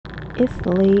It's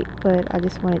late, but I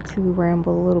just wanted to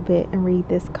ramble a little bit and read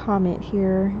this comment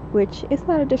here, which it's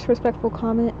not a disrespectful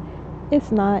comment.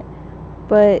 It's not,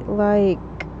 but like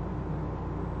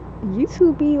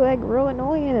YouTube be like real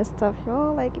annoying and stuff,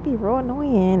 y'all. Like it be real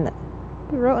annoying. It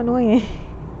be real annoying.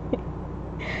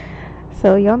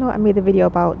 So y'all know I made the video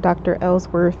about Dr.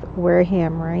 Ellsworth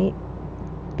Wareham, right?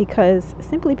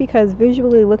 Simply because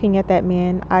visually looking at that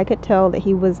man, I could tell that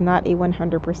he was not a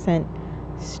 100%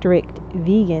 strict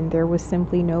vegan. There was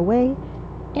simply no way.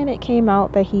 And it came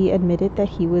out that he admitted that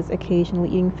he was occasionally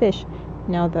eating fish.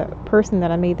 Now, the person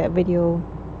that I made that video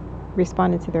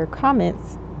responded to their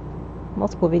comments,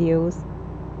 multiple videos,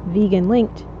 vegan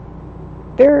linked.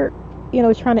 They're,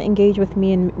 trying to engage with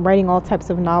me and writing all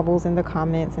types of novels in the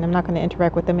comments, and I'm not going to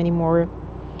interact with them anymore.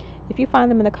 If you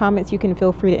find them in the comments, you can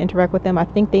feel free to interact with them. I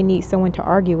think they need someone to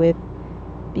argue with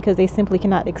because they simply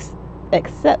cannot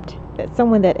accept that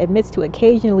someone that admits to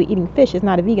occasionally eating fish is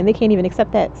not a vegan. They can't even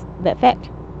accept that fact,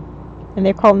 and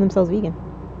they're calling themselves vegan.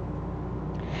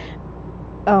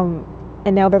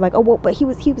 And now they're like, oh well, but he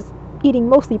was eating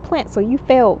mostly plants, so you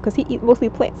failed because he eats mostly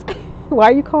plants. Why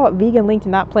are you called vegan linked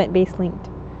and not plant-based linked?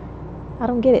 I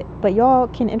don't get it. But y'all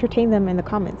can entertain them in the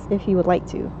comments if you would like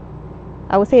to.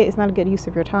 I would say it's not a good use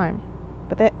of your time.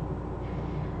 But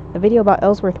the video about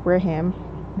Ellsworth Wareham,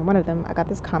 one of them, I got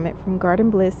this comment from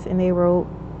Garden Bliss, and they wrote,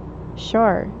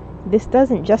 Shar, this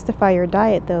doesn't justify your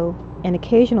diet though. An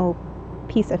occasional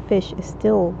piece of fish is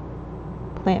still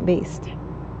plant-based.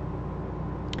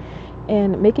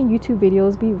 And making YouTube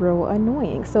videos be real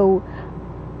annoying. So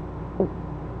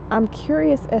I'm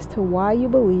curious as to why you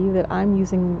believe that I'm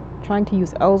trying to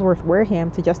use Ellsworth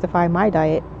Wareham to justify my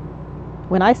diet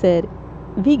when I said,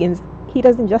 vegans, he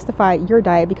doesn't justify your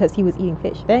diet because he was eating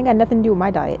fish. That ain't got nothing to do with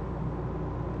my diet.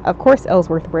 Of course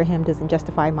Ellsworth Wareham doesn't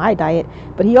justify my diet,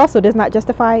 but he also does not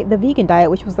justify the vegan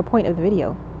diet, which was the point of the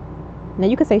video. Now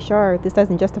you could say, sure, this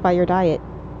doesn't justify your diet.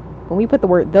 When we put the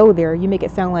word though there, you make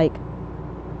it sound like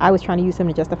I was trying to use him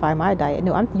to justify my diet.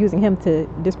 No, I'm using him to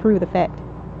disprove the fact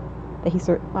that he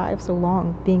survived so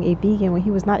long being a vegan when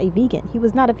he was not a vegan. He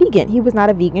was not a vegan. He was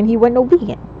not a vegan. He wasn't no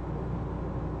vegan.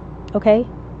 Okay?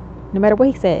 No matter what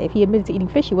he said, if he admitted to eating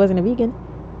fish, he wasn't a vegan.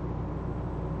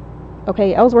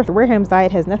 Okay, Ellsworth Wareham's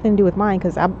diet has nothing to do with mine,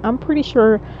 because I'm pretty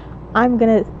sure I'm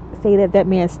going to say that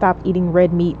man stopped eating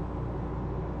red meat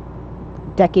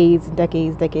decades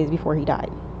before he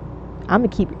died. I'm going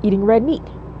to keep eating red meat.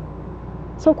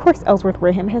 So of course Ellsworth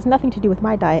Wareham has nothing to do with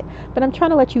my diet, but I'm trying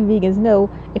to let you vegans know,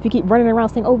 if you keep running around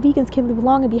saying, oh, vegans can live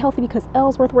long and be healthy because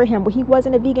Ellsworth Wareham, well, he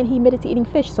wasn't a vegan, he admitted to eating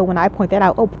fish. So when I point that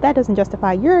out, oh, but that doesn't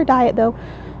justify your diet though,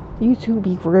 you two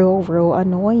be real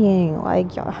annoying.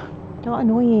 Like, y'all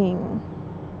annoying.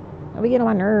 I'll be getting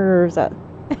on my nerves. So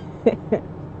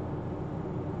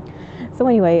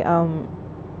anyway,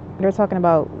 they're talking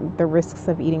about the risks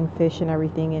of eating fish and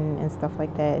everything and stuff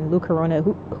like that. And Lou Corona,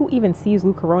 who even sees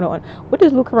Lou Corona on? What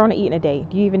does Lou Corona eat in a day?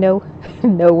 Do you even know?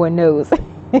 No one knows.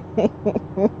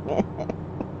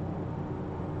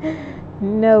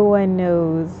 No one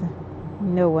knows.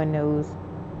 No one knows.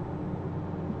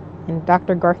 And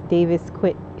Dr. Garth Davis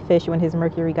quit fish when his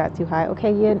mercury got too high.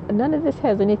 Okay, yeah, none of this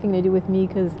has anything to do with me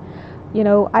because,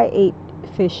 I ate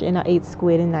fish and I ate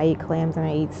squid and I ate clams and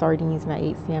I ate sardines and I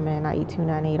ate salmon and I ate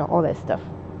tuna and I ate all that stuff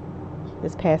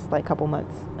this past couple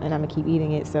months, and I'm gonna keep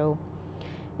eating it. So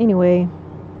anyway,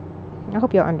 I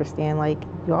hope y'all understand.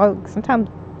 Y'all, sometimes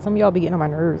some of y'all be getting on my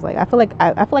nerves. I feel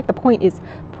like the point is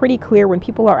pretty clear when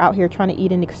people are out here trying to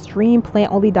eat an extreme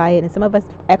plant-only diet, and some of us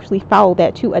actually follow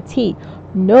that to a T.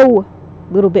 No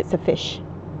little bits of fish.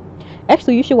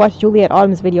 Actually, you should watch Juliet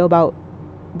Autumn's video about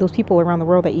those people around the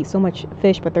world that eat so much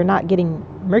fish, but they're not getting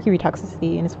mercury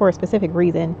toxicity, and it's for a specific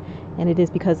reason, and it is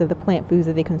because of the plant foods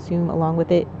that they consume along with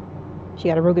it. She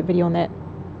got a real good video on that.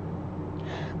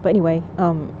 But anyway,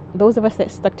 those of us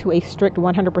that stuck to a strict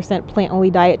 100%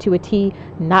 plant-only diet to a T,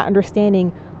 not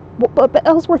understanding, but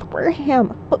Ellsworth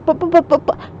Wareham,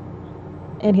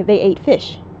 and they ate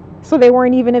fish, so they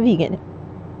weren't even a vegan.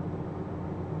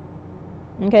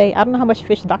 Okay, I don't know how much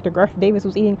fish Dr. Garth Davis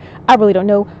was eating. I really don't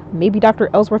know. Maybe Dr.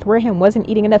 Ellsworth Wareham wasn't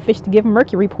eating enough fish to give him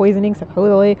mercury poisoning,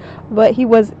 supposedly, but he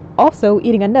was also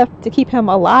eating enough to keep him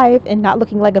alive and not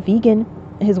looking like a vegan.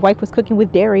 His wife was cooking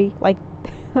with dairy, like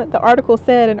the article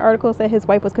said. An article said his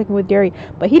wife was cooking with dairy,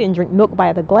 but he didn't drink milk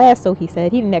by the glass, so he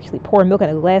said. He didn't actually pour milk in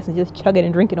a glass and just chug it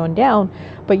and drink it on down.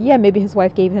 But yeah, maybe his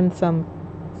wife gave him some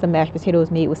mashed potatoes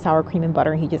made with sour cream and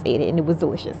butter, and he just ate it, and it was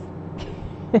delicious.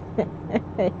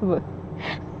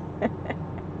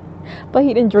 But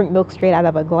he didn't drink milk straight out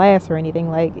of a glass or anything.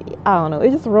 I don't know.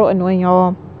 It's just real annoying,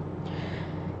 y'all.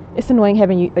 It's annoying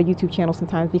having a YouTube channel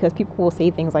sometimes because people will say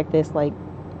things like this,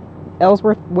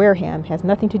 Ellsworth Wareham has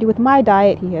nothing to do with my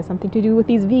diet. He has something to do with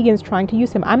these vegans trying to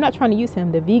use him. I'm not trying to use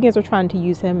him. The vegans are trying to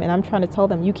use him, and I'm trying to tell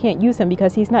them you can't use him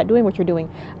because he's not doing what you're doing.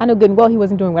 I know good and well he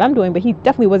wasn't doing what I'm doing, but he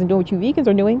definitely wasn't doing what you vegans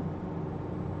are doing.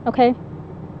 Okay?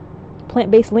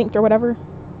 Plant-based linked or whatever.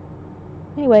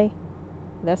 Anyway,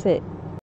 that's it.